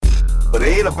But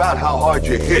it ain't about how hard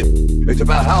you hit. It's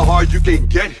about how hard you can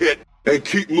get hit and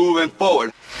keep moving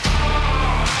forward.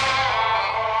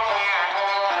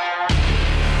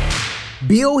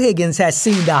 Bill Higgins has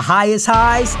seen the highest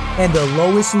highs and the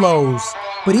lowest lows,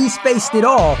 but he's faced it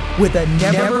all with a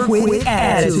never quit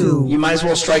attitude. You might as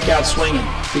well strike out swinging,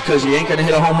 because you ain't going to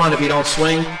hit a home run if you don't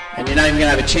swing, and you're not even going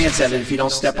to have a chance at it if you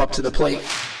don't step up to the plate.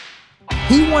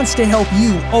 He wants to help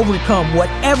you overcome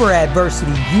whatever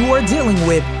adversity you are dealing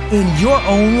with in your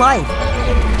own life.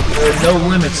 There are no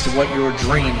limits to what your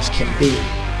dreams can be.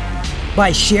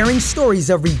 By sharing stories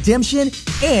of redemption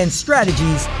and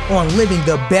strategies on living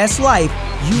the best life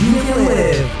you can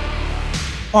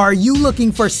live. Are you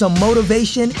looking for some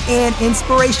motivation and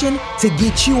inspiration to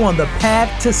get you on the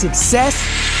path to success?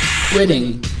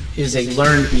 Quitting is a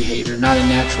learned behavior, not a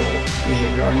natural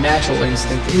behavior. Our natural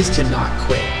instinct is to not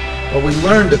quit. But we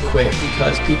learn to quit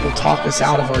because people talk us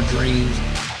out of our dreams.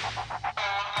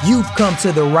 You've come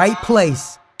to the right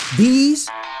place. These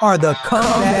are the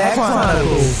Comeback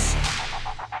Chronicles.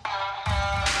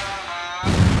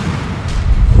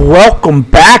 Welcome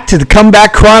back to the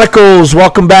Comeback Chronicles.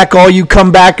 Welcome back, all you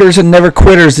comebackers and never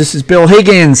quitters. This is Bill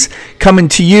Higgins coming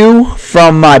to you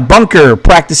from my bunker,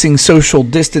 practicing social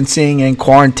distancing and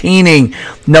quarantining.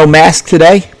 No mask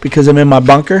today because I'm in my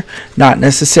bunker. Not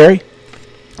necessary.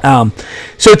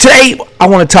 So today I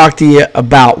want to talk to you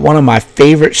about one of my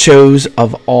favorite shows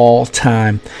of all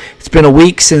time. It's been a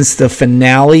week since the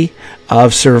finale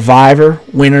of Survivor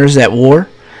Winners at War.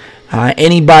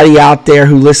 Anybody out there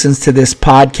who listens to this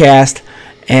podcast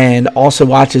and also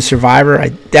watches Survivor, I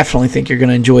definitely think you're going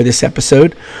to enjoy this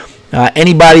episode.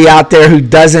 Anybody out there who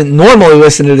doesn't normally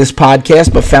listen to this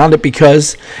podcast but found it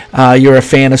because you're a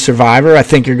fan of Survivor, I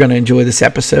think you're going to enjoy this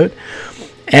episode.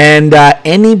 And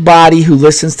anybody who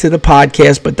listens to the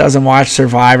podcast but doesn't watch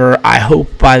Survivor, I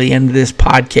hope by the end of this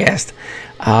podcast,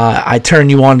 I turn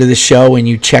you on to the show and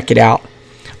you check it out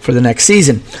for the next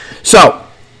season. So,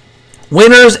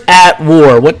 Winners at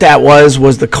War. What that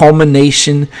was the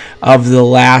culmination of the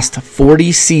last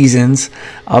 40 seasons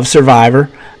of Survivor.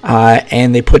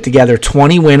 And they put together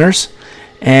 20 winners.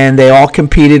 And they all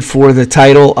competed for the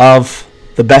title of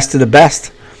the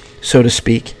best, so to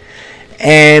speak.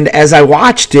 And as I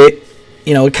watched it,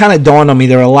 it kind of dawned on me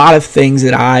there are a lot of things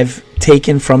that I've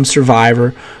taken from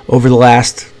Survivor over the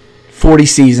last 40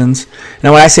 seasons.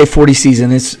 Now, when I say 40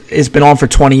 seasons, it's been on for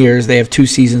 20 years. They have 2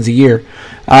 seasons a year.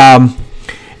 And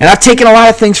I've taken a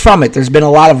lot of things from it. There's been a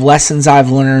lot of lessons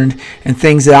I've learned and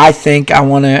things that I think I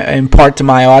want to impart to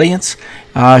my audience,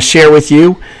 share with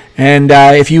you. And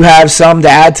if you have some to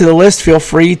add to the list, feel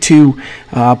free to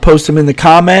post them in the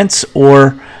comments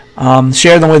or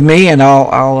share them with me, and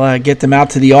I'll get them out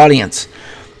to the audience.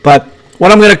 But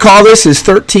what I'm going to call this is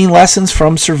 13 Lessons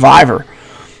from Survivor.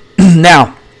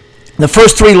 Now, the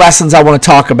first 3 lessons I want to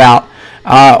talk about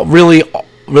really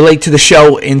relate to the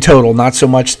show in total, not so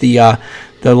much the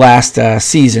last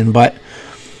season. But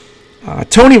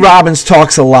Tony Robbins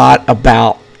talks a lot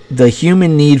about the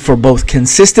human need for both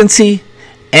consistency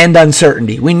and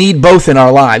uncertainty. We need both in our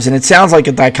lives, and it sounds like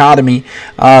a dichotomy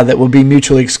that would be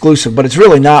mutually exclusive, but it's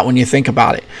really not when you think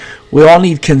about it. We all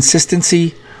need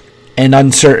consistency and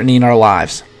uncertainty in our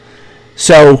lives.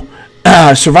 So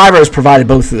Survivor has provided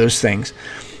both of those things.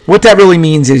 What that really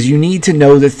means is you need to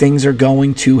know that things are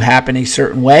going to happen a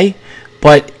certain way,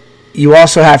 but you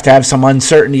also have to have some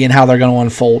uncertainty in how they're going to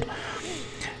unfold.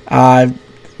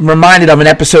 Reminded of an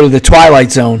episode of The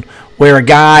Twilight Zone where a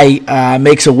guy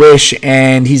makes a wish,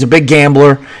 and he's a big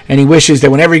gambler, and he wishes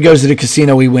that whenever he goes to the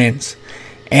casino, he wins.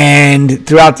 And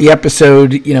throughout the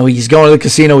episode, he's going to the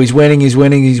casino, he's winning,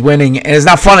 and it's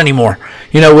not fun anymore.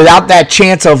 Without that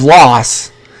chance of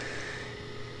loss,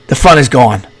 the fun is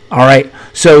gone. All right?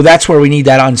 So that's where we need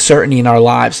that uncertainty in our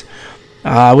lives.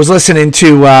 I was listening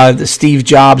to the Steve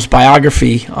Jobs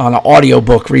biography on an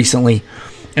audiobook recently,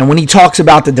 and when he talks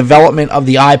about the development of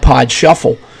the iPod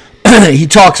Shuffle, he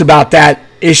talks about that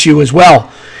issue as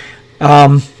well.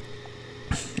 The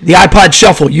iPod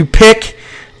Shuffle, you pick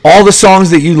all the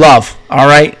songs that you love, all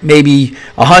right? Maybe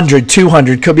 100,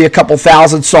 200, could be a couple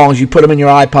thousand songs. You put them in your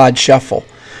iPod Shuffle.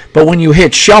 But when you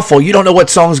hit Shuffle, you don't know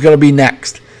what song's going to be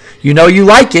next. You know you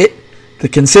like it, the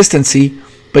consistency,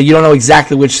 but you don't know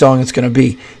exactly which song it's going to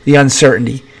be, the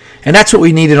uncertainty. And that's what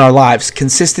we need in our lives,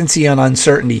 consistency and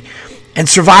uncertainty. And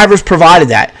Survivor's provided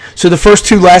that. So the first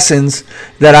 2 lessons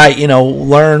that I,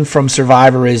 learned from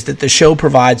Survivor is that the show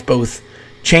provides both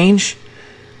change,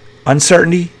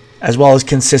 uncertainty, as well as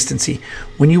consistency.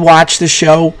 When you watch the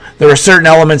show, there are certain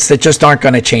elements that just aren't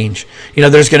going to change.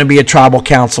 There's going to be a tribal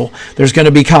council. There's going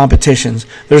to be competitions.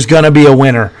 There's going to be a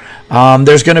winner.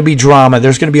 There's going to be drama.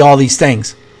 There's going to be all these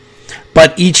things.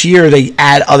 but each year they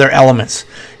add other elements.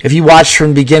 If you watched from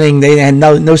the beginning, they had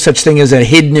no such thing as a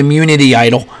hidden immunity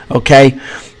idol, okay?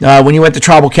 When you went to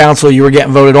tribal council, you were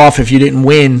getting voted off if you didn't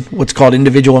win what's called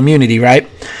individual immunity, right?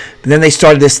 But then they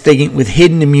started this thing with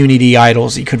hidden immunity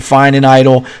idols. You could find an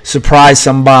idol, surprise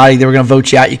somebody, they were going to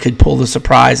vote you out, you could pull the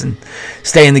surprise and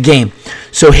stay in the game.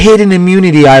 So hidden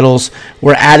immunity idols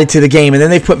were added to the game, and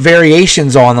then they put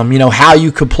variations on them, how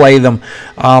you could play them,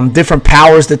 different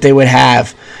powers that they would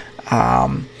have.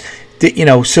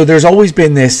 So there's always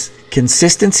been this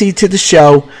consistency to the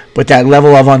show, but that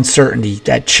level of uncertainty,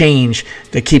 that change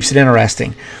that keeps it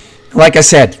interesting. Like I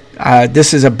said,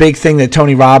 this is a big thing that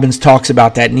Tony Robbins talks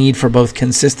about, that need for both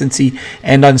consistency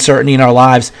and uncertainty in our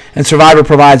lives, and Survivor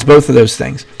provides both of those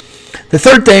things. The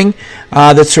third thing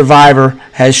that Survivor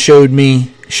has shown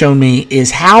me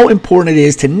is how important it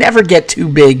is to never get too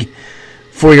big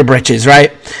for your britches,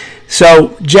 right?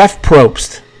 So Jeff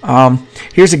Probst,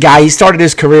 here's a guy, he started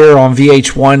his career on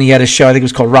VH1. He had a show, I think it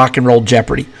was called Rock and Roll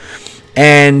Jeopardy.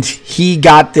 And he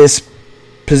got this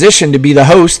position to be the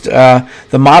host, the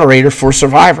moderator for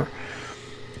Survivor.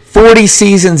 40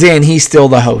 seasons in, he's still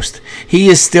the host. He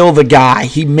is still the guy.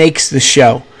 He makes the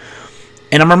show.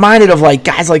 And I'm reminded of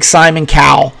guys like Simon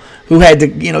Cowell, who had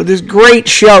this great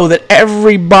show that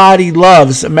everybody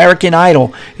loves, American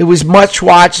Idol. It was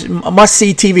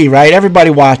must-see TV, right? Everybody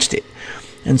watched it.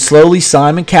 And slowly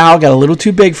Simon Cowell got a little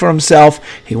too big for himself.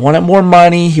 He wanted more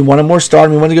money. He wanted more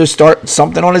stardom. He wanted to go start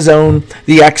something on his own.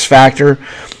 The X Factor,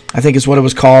 I think is what it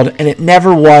was called. And it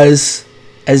never was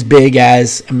as big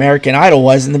as American Idol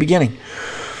was in the beginning.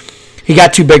 He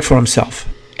got too big for himself.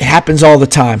 It happens all the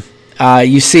time.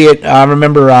 You see it. I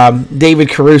remember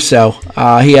David Caruso.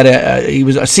 He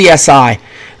was a CSI.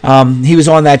 He was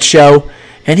on that show.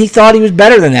 And he thought he was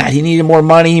better than that. He needed more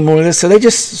money, more of this. So they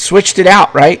just switched it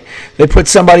out, right? They put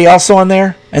somebody else on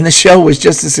there, and the show was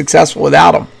just as successful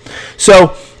without him.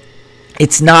 So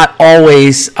it's not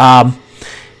always best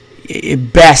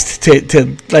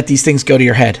to let these things go to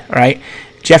your head, right?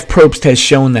 Jeff Probst has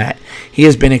shown that. He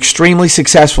has been extremely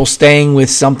successful staying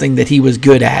with something that he was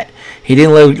good at. He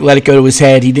didn't let it go to his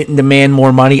head. He didn't demand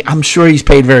more money. I'm sure he's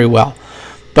paid very well.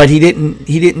 But he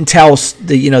didn't tell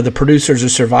the producers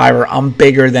of Survivor, I'm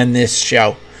bigger than this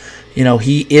show.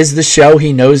 He is the show.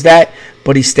 He knows that,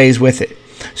 but he stays with it.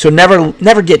 So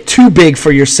never get too big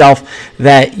for yourself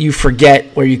that you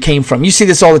forget where you came from. You see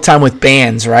this all the time with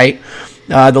bands, right?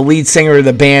 The lead singer of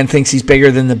the band thinks he's bigger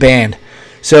than the band.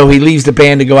 So he leaves the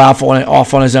band to go off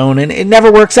on his own, and it never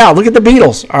works out. Look at the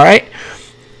Beatles, all right?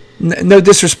 No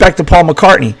disrespect to Paul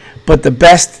McCartney, but the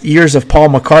best years of Paul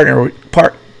McCartney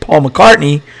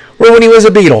were when he was a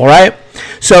Beatle, right?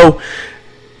 So,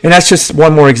 and that's just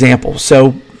one more example.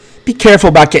 So be careful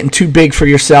about getting too big for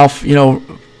yourself.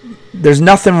 There's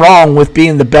nothing wrong with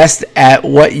being the best at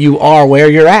what you are, where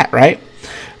you're at, right?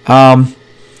 The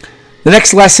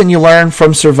next lesson you learn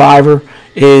from Survivor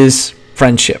is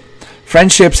friendship.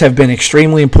 Friendships have been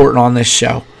extremely important on this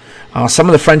show. Some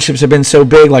of the friendships have been so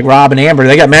big, like Rob and Amber.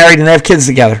 They got married and they have kids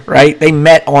together, right? They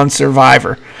met on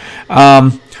Survivor.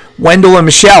 Wendell and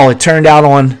Michelle, it turned out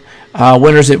on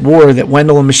Winners at War that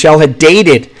Wendell and Michelle had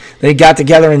dated. They got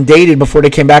together and dated before they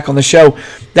came back on the show.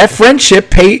 That friendship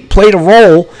played a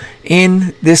role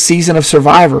in this season of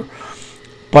Survivor.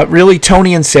 But really,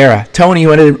 Tony and Sarah. Tony,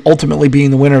 who ended up ultimately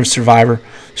being the winner of Survivor.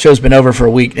 Show's been over for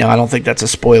a week now. I don't think that's a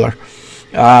spoiler.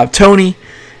 Tony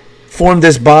formed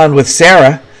this bond with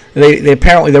Sarah. They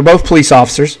apparently, they're both police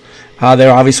officers.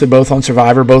 They're obviously both on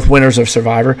Survivor, both winners of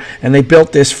Survivor. And they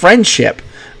built this friendship.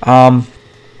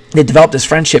 They developed this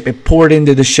friendship. It poured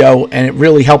into the show, and it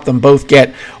really helped them both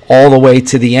get all the way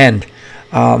to the end.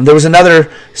 There was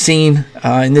another scene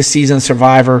in this season of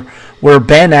Survivor where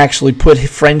Ben actually put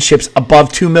friendships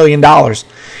above $2 million.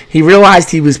 He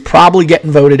realized he was probably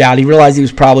getting voted out. He realized he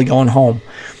was probably going home.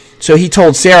 So he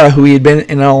told Sarah, who he had been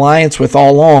in an alliance with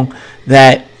all along,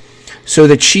 that so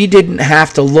that she didn't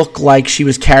have to look like she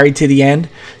was carried to the end,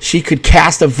 she could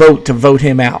cast a vote to vote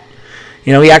him out.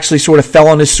 He actually sort of fell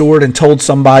on his sword and told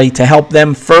somebody to help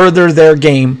them further their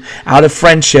game out of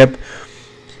friendship.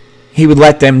 He would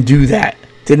let them do that.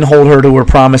 Didn't hold her to her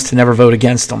promise to never vote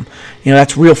against them.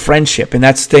 That's real friendship, and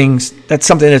that's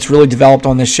something that's really developed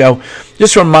on this show.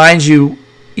 Just reminds you,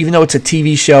 even though it's a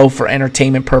TV show for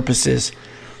entertainment purposes,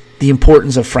 the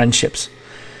importance of friendships.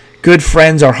 Good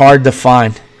friends are hard to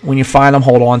find. When you find them,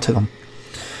 hold on to them.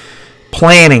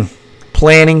 Planning.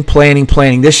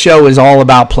 This show is all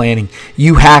about planning.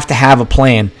 You have to have a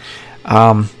plan.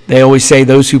 They always say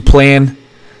those who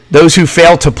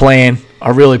fail to plan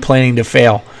are really planning to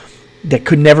fail. That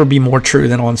could never be more true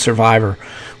than on Survivor.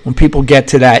 When people get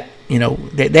to that,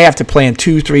 they have to plan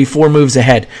 2, 3, 4 moves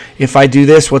ahead. If I do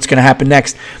this, what's going to happen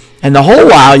next? And the whole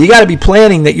while, you got to be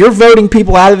planning that you're voting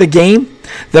people out of the game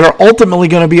that are ultimately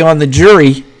going to be on the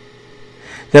jury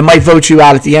that might vote you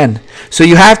out at the end. So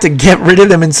you have to get rid of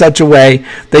them in such a way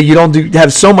that you don't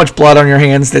have so much blood on your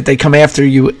hands that they come after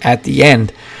you at the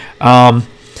end. I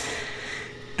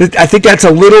think that's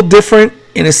a little different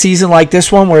in a season like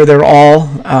this one where they're all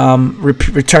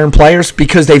return players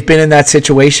because they've been in that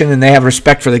situation and they have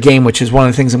respect for the game, which is one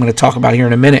of the things I'm going to talk about here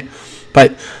in a minute.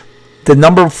 But the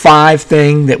number 5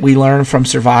 thing that we learn from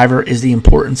Survivor is the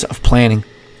importance of planning.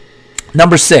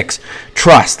 Number 6,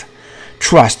 trust.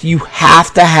 Trust. You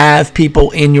have to have people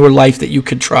in your life that you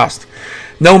can trust.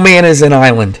 No man is an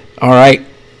island, all right?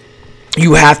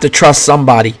 You have to trust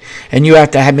somebody, and you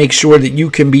have to make sure that you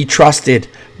can be trusted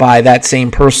by that same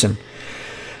person.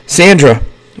 Sandra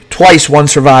twice won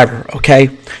Survivor, okay?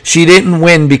 She didn't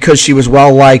win because she was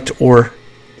well-liked or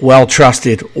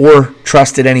well-trusted or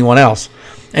trusted anyone else.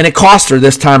 And it cost her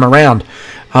this time around.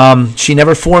 She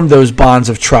never formed those bonds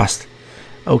of trust,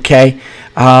 okay?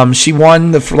 She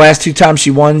won the last 2 times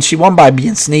she won by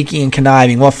being sneaky and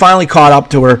conniving. Well, it finally caught up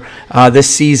to her this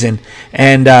season,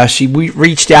 and she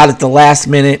reached out at the last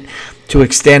minute to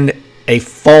extend a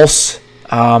false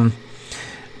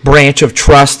branch of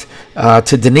trust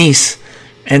to Denise,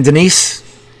 and Denise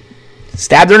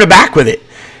stabbed her in the back with it.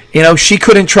 She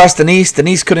couldn't trust Denise.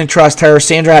 Denise couldn't trust her.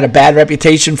 Sandra had a bad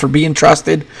reputation for being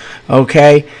trusted,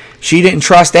 okay? She didn't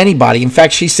trust anybody. In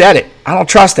fact, she said it. I don't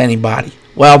trust anybody.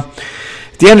 Well,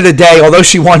 at the end of the day, although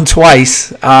she won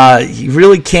twice, you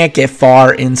really can't get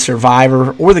far in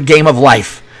Survivor or the game of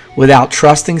life without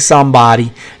trusting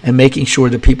somebody and making sure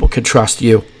that people can trust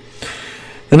you.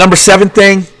 The number 7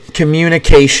 thing,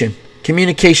 communication.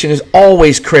 Communication is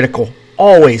always critical,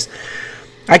 always.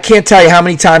 I can't tell you how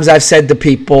many times I've said to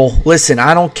people, listen,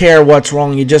 I don't care what's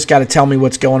wrong. You just got to tell me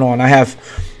what's going on. I have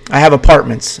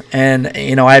apartments, and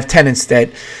I have tenants that,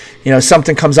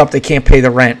 something comes up, they can't pay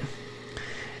the rent.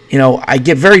 I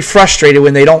get very frustrated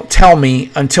when they don't tell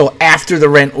me until after the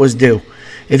rent was due.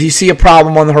 If you see a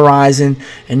problem on the horizon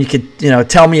and you could,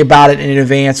 tell me about it in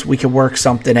advance, we could work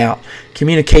something out.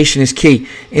 Communication is key.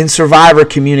 In Survivor,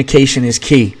 communication is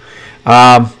key.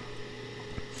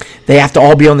 They have to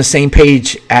all be on the same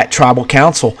page at Tribal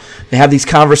Council. They have these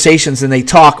conversations and they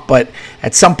talk, but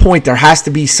at some point there has to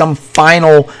be some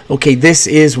final, okay, this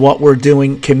is what we're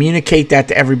doing. Communicate that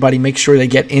to everybody. Make sure they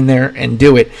get in there and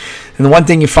do it. And the one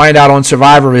thing you find out on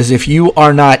Survivor is if you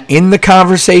are not in the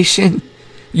conversation,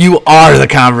 you are the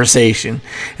conversation.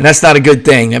 And that's not a good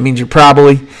thing. That means you're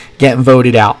probably getting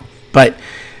voted out. But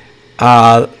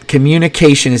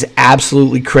communication is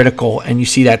absolutely critical, and you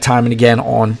see that time and again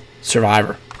on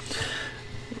Survivor.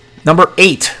 Number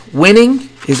 8, winning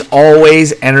is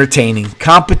always entertaining.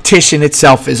 Competition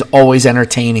itself is always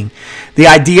entertaining. The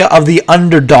idea of the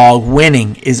underdog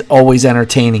winning is always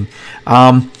entertaining.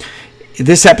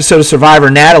 This episode of Survivor,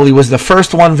 Natalie was the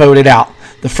first one voted out.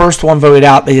 The first one voted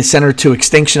out, they sent her to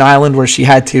Extinction Island where she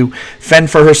had to fend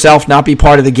for herself, not be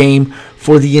part of the game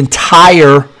for the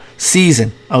entire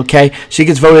season. Okay, she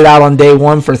gets voted out on day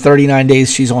 1 for 39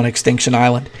 days. She's on Extinction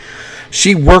Island.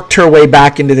 She worked her way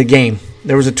back into the game.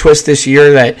 There was a twist this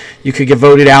year that you could get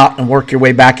voted out and work your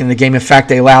way back into the game. In fact,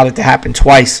 they allowed it to happen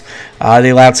twice. They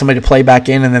allowed somebody to play back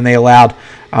in, and then they allowed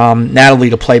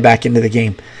Natalie to play back into the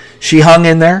game. She hung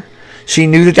in there. She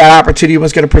knew that opportunity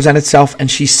was going to present itself, and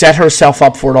she set herself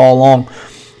up for it all along.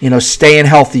 Staying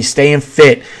healthy, staying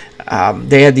fit.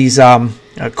 They had these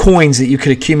coins that you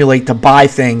could accumulate to buy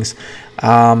things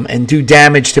and do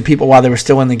damage to people while they were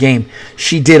still in the game.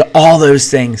 She did all those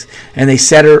things, and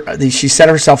she set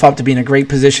herself up to be in a great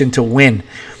position to win.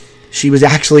 She was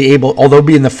actually able, although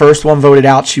being the first one voted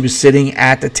out, she was sitting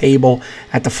at the table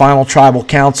at the final Tribal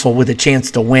Council with a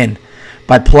chance to win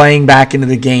by playing back into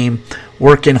the game,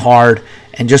 working hard,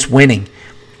 and just winning.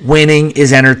 Winning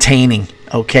is entertaining.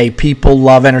 Okay, people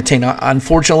love entertainment.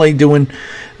 Unfortunately, due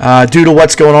to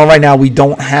what's going on right now, we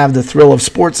don't have the thrill of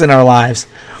sports in our lives.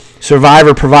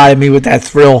 Survivor provided me with that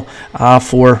thrill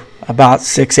for about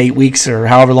 6-8 weeks or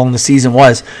however long the season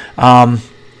was,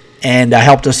 and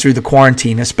helped us through the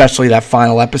quarantine, especially that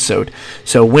final episode.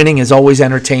 So winning is always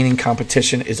entertaining.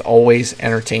 Competition is always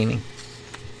entertaining.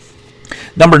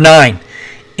 Number 9,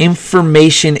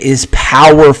 information is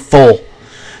powerful.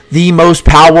 The most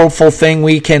powerful thing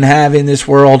we can have in this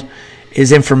world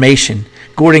is information.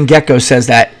 Gordon Gekko says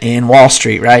that in Wall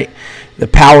Street, right? The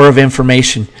power of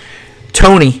information.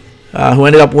 Tony, who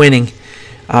ended up winning,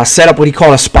 set up what he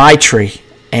called a spy tree.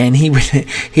 And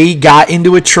he got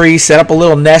into a tree, set up a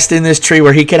little nest in this tree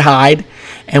where he could hide.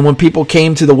 And when people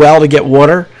came to the well to get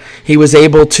water, He was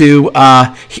able to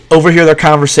overhear their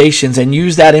conversations and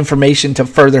use that information to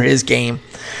further his game.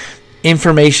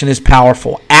 Information is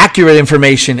powerful. Accurate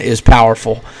information is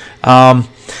powerful.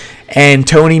 And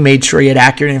Tony made sure he had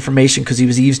accurate information because he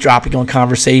was eavesdropping on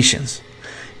conversations.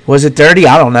 Was it dirty?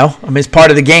 I don't know. I mean, it's part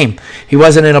of the game. He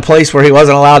wasn't in a place where he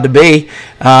wasn't allowed to be.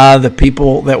 The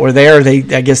people that were there,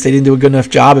 I guess they didn't do a good enough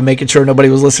job of making sure nobody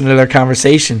was listening to their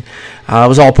conversation. It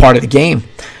was all part of the game.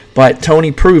 But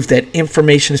Tony proved that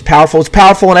information is powerful. It's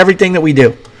powerful in everything that we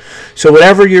do. So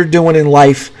whatever you're doing in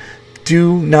life,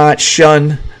 do not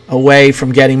shun away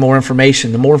from getting more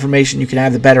information. The more information you can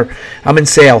have, the better. I'm in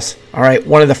sales. All right.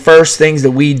 One of the first things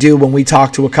that we do when we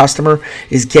talk to a customer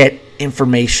is get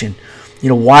information.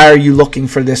 Why are you looking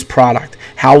for this product?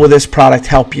 How will this product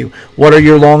help you? What are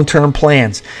your long-term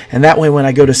plans? And that way, when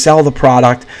I go to sell the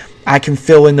product, I can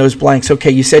fill in those blanks.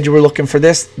 Okay, you said you were looking for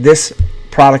this. This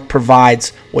product provides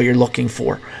what you're looking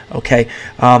for. Okay,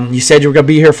 you said you were going to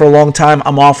be here for a long time.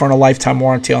 I'm offering a lifetime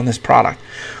warranty on this product.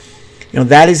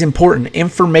 That is important.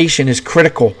 Information is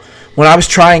critical. When I was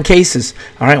trying cases,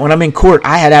 all right, when I'm in court,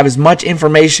 I had to have as much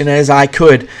information as I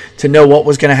could to know what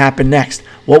was going to happen next.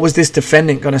 What was this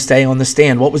defendant going to say on the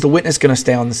stand? What was the witness going to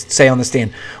say on the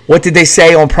stand? What did they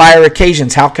say on prior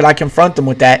occasions? How could I confront them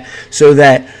with that so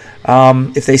that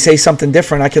if they say something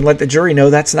different, I can let the jury know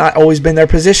that's not always been their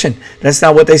position. That's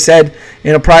not what they said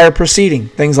in a prior proceeding,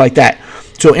 things like that.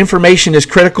 So information is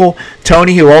critical.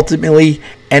 Tony, who ultimately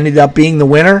ended up being the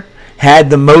winner, had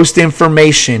the most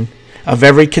information of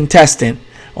every contestant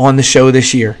on the show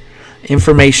this year.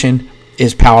 Information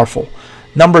is powerful.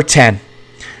 Number 10,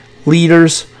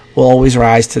 leaders will always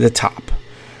rise to the top.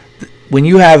 When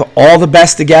you have all the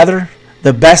best together,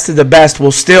 the best of the best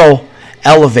will still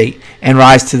elevate and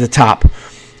rise to the top.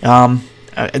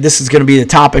 This is going to be the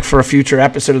topic for a future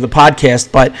episode of the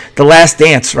podcast, but The Last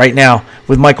Dance right now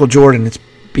with Michael Jordan, it's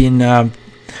being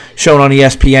shown on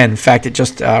ESPN. In fact, it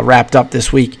just wrapped up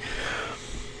this week.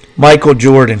 Michael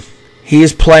Jordan, he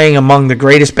is playing among the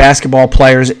greatest basketball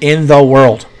players in the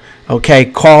world. Okay,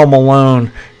 Karl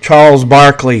Malone, Charles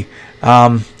Barkley,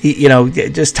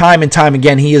 just time and time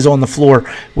again, he is on the floor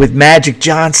with Magic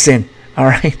Johnson. All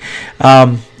right,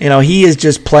 he is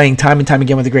just playing time and time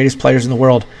again with the greatest players in the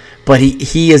world. But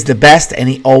he is the best, and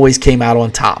he always came out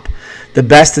on top. The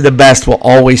best of the best will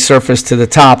always surface to the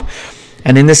top.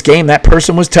 And in this game, that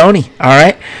person was Tony. All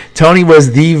right, Tony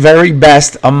was the very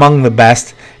best among the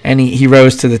best, and he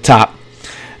rose to the top.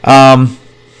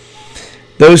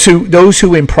 Those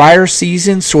who in prior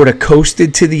seasons sort of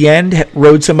coasted to the end,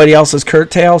 rode somebody else's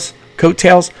coattails,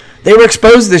 they were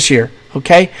exposed this year.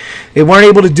 Okay, they weren't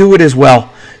able to do it as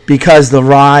well because the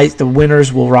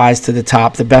winners will rise to the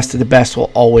top. The best of the best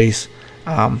will always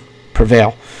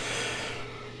prevail.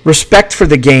 Respect for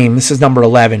the game. This is number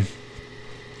 11.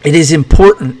 It is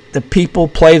important that people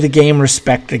play the game,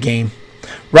 respect the game.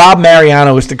 Rob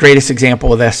Mariano is the greatest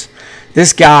example of this.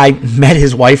 This guy met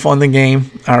his wife on the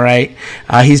game, all right?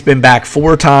 He's been back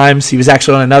 4 times. He was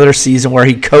actually on another season where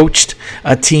he coached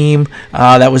a team.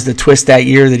 That was the twist that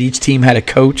year, that each team had a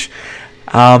coach.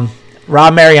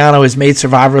 Rob Mariano has made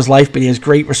Survivor his life, but he has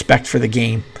great respect for the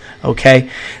game, okay?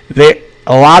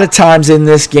 A lot of times in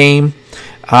this game,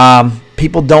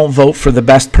 people don't vote for the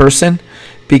best person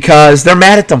because they're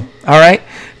mad at them, all right?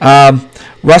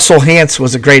 Russell Hantz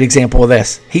was a great example of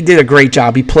this. He did a great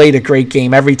job. He played a great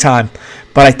game every time.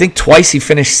 But I think twice he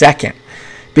finished second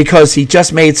because he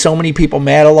just made so many people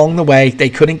mad along the way. They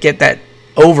couldn't get that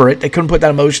over it. They couldn't put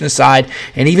that emotion aside.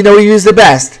 And even though he was the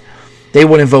best, they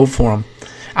wouldn't vote for him.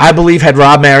 I believe had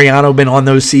Rob Mariano been on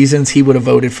those seasons, he would have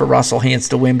voted for Russell Hantz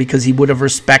to win because he would have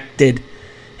respected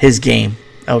his game.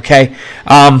 Okay?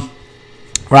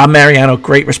 Rob Mariano,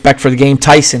 great respect for the game.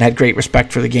 Tyson had great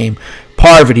respect for the game.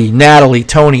 Parvati, Natalie,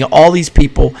 Tony, all these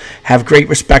people have great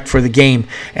respect for the game.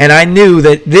 And I knew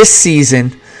that this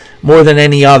season, more than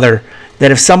any other, that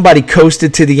if somebody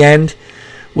coasted to the end,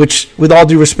 which with all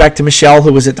due respect to Michelle,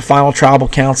 who was at the final tribal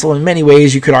council, in many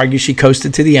ways you could argue she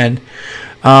coasted to the end,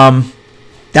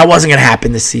 that wasn't going to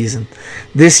happen this season.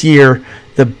 This year,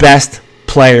 the best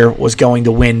player was going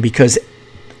to win because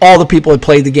all the people that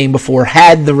played the game before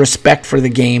had the respect for the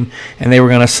game, and they were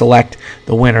going to select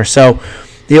the winner. So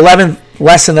the 11th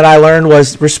lesson that I learned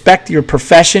was respect your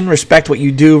profession, respect what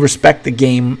you do, respect the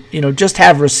game. Just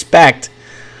have respect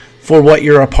for what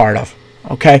you're a part of,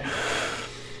 okay?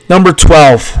 Number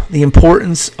 12, the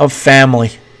importance of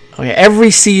family. Okay, every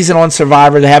season on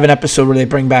Survivor, they have an episode where they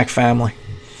bring back family,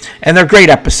 and they're great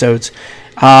episodes.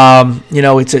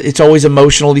 It's always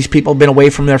emotional. These people have been away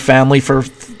from their family for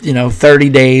 30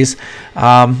 days,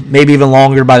 maybe even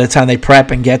longer by the time they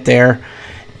prep and get there.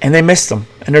 and they miss them.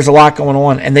 And there's a lot going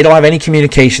on, and they don't have any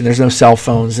communication. There's no cell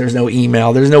phones. There's no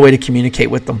email. There's no way to communicate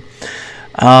with them.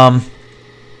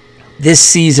 This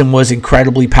season was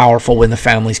incredibly powerful when the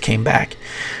families came back.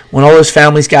 When all those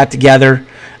families got together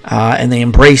and they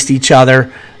embraced each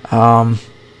other,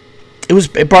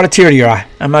 it brought a tear to your eye.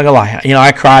 I'm not gonna lie.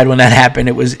 I cried when that happened.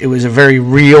 It was a very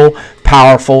real,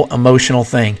 powerful, emotional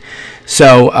thing.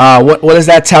 So what does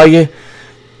that tell you?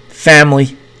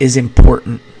 Family is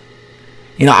important.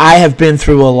 I have been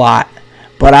through a lot,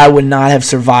 but I would not have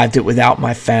survived it without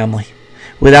my family.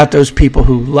 Without those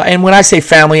people and when I say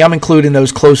family, I'm including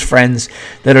those close friends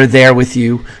that are there with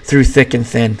you through thick and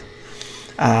thin.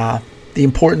 The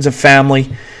importance of family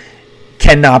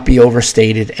cannot be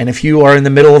overstated. And if you are in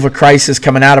the middle of a crisis,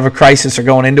 coming out of a crisis, or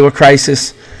going into a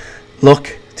crisis,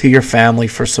 look to your family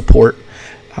for support.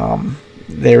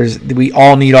 We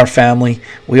all need our family.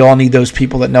 We all need those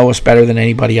people that know us better than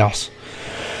anybody else.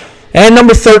 And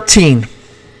number 13,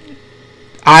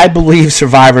 I believe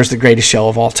Survivor is the greatest show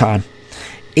of all time.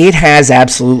 It has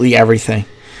absolutely everything.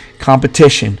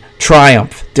 Competition,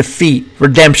 triumph, defeat,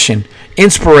 redemption,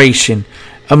 inspiration,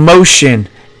 emotion,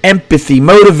 empathy,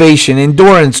 motivation,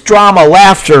 endurance, drama,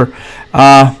 laughter.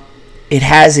 It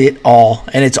has it all,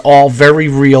 and it's all very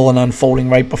real and unfolding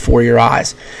right before your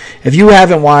eyes. If you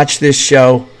haven't watched this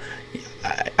show,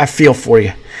 I feel for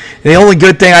you. The only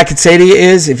good thing I could say to you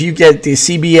is if you get the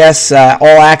CBS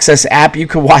All Access app, you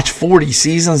can watch 40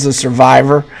 seasons of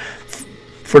Survivor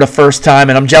for the first time,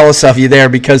 and I'm jealous of you there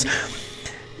because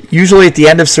usually at the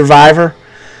end of Survivor,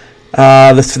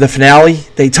 the finale,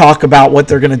 they talk about what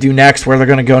they're going to do next, where they're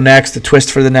going to go next, the twist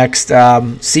for the next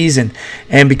season.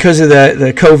 And because of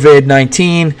the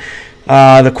COVID-19,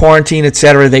 the quarantine,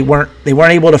 etc., they weren't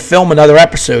able to film another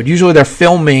episode. Usually they're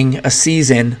filming a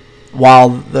season while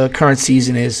the current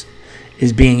season is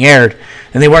being aired,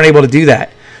 and they weren't able to do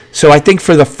that. So I think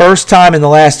for the first time in the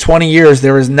last 20 years,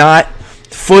 there is not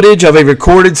footage of a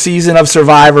recorded season of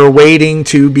Survivor waiting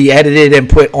to be edited and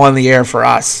put on the air for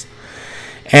us.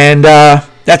 And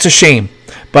that's a shame.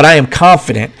 But I am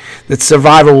confident that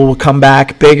Survivor will come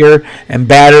back bigger and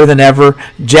badder than ever.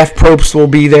 Jeff Probst will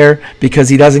be there because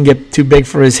he doesn't get too big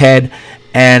for his head.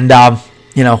 And, I'll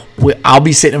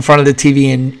be sitting in front of the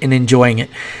TV and enjoying it.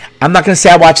 I'm not going to say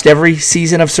I watched every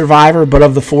season of Survivor, but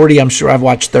of the 40, I'm sure I've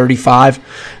watched 35.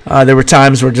 There were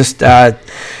times where just I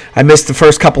missed the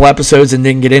first couple episodes and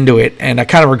didn't get into it, and I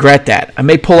kind of regret that. I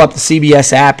may pull up the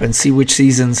CBS app and see which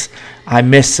seasons I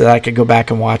missed so that I could go back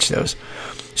and watch those.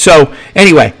 So,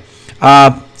 anyway,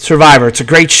 Survivor. It's a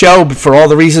great show for all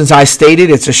the reasons I stated.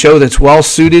 It's a show that's well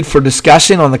suited for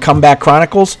discussion on the Comeback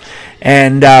Chronicles,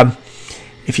 and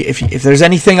if there's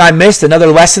anything I missed, another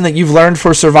lesson that you've learned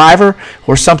for Survivor,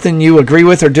 or something you agree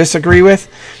with or disagree with,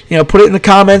 put it in the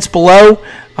comments below.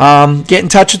 Get in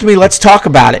touch with me. Let's talk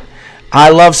about it. I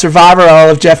love Survivor. I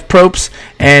love Jeff Probst,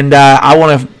 and I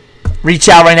want to reach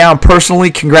out right now and personally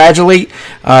congratulate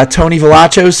Tony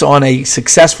Velachos on a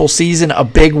successful season, a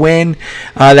big win,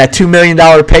 that $2 million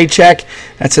paycheck.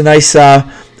 That's a nice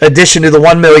addition to the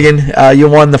 $1 million you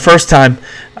won the first time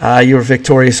you were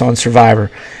victorious on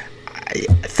Survivor.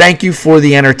 Thank you for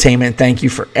the entertainment. Thank you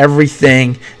for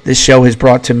everything this show has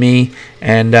brought to me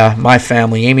and my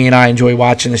family. Amy and I enjoy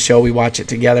watching the show. We watch it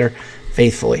together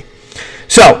faithfully.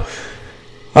 So,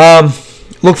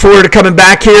 look forward to coming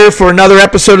back here for another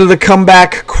episode of the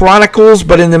Comeback Chronicles.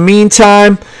 But in the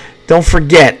meantime, don't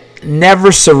forget,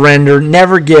 never surrender,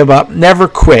 never give up, never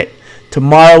quit.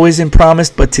 Tomorrow isn't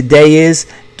promised, but today is.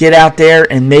 Get out there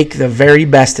and make the very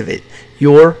best of it.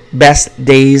 Your best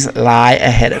days lie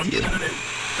ahead of you.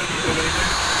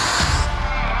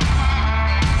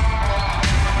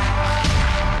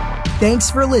 Thanks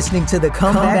for listening to the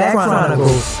Comeback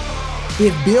Chronicles.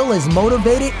 If Bill has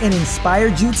motivated and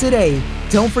inspired you today,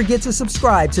 don't forget to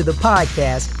subscribe to the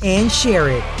podcast and share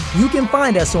it. You can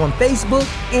find us on Facebook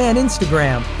and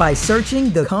Instagram by searching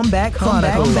the Comeback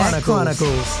Chronicles.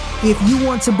 If you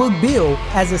want to book Bill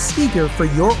as a speaker for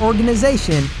your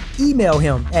organization, email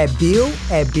him at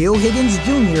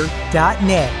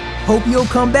bill@billhigginsjr.net. Hope you'll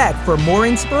come back for more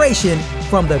inspiration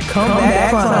from the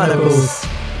Comeback Chronicles.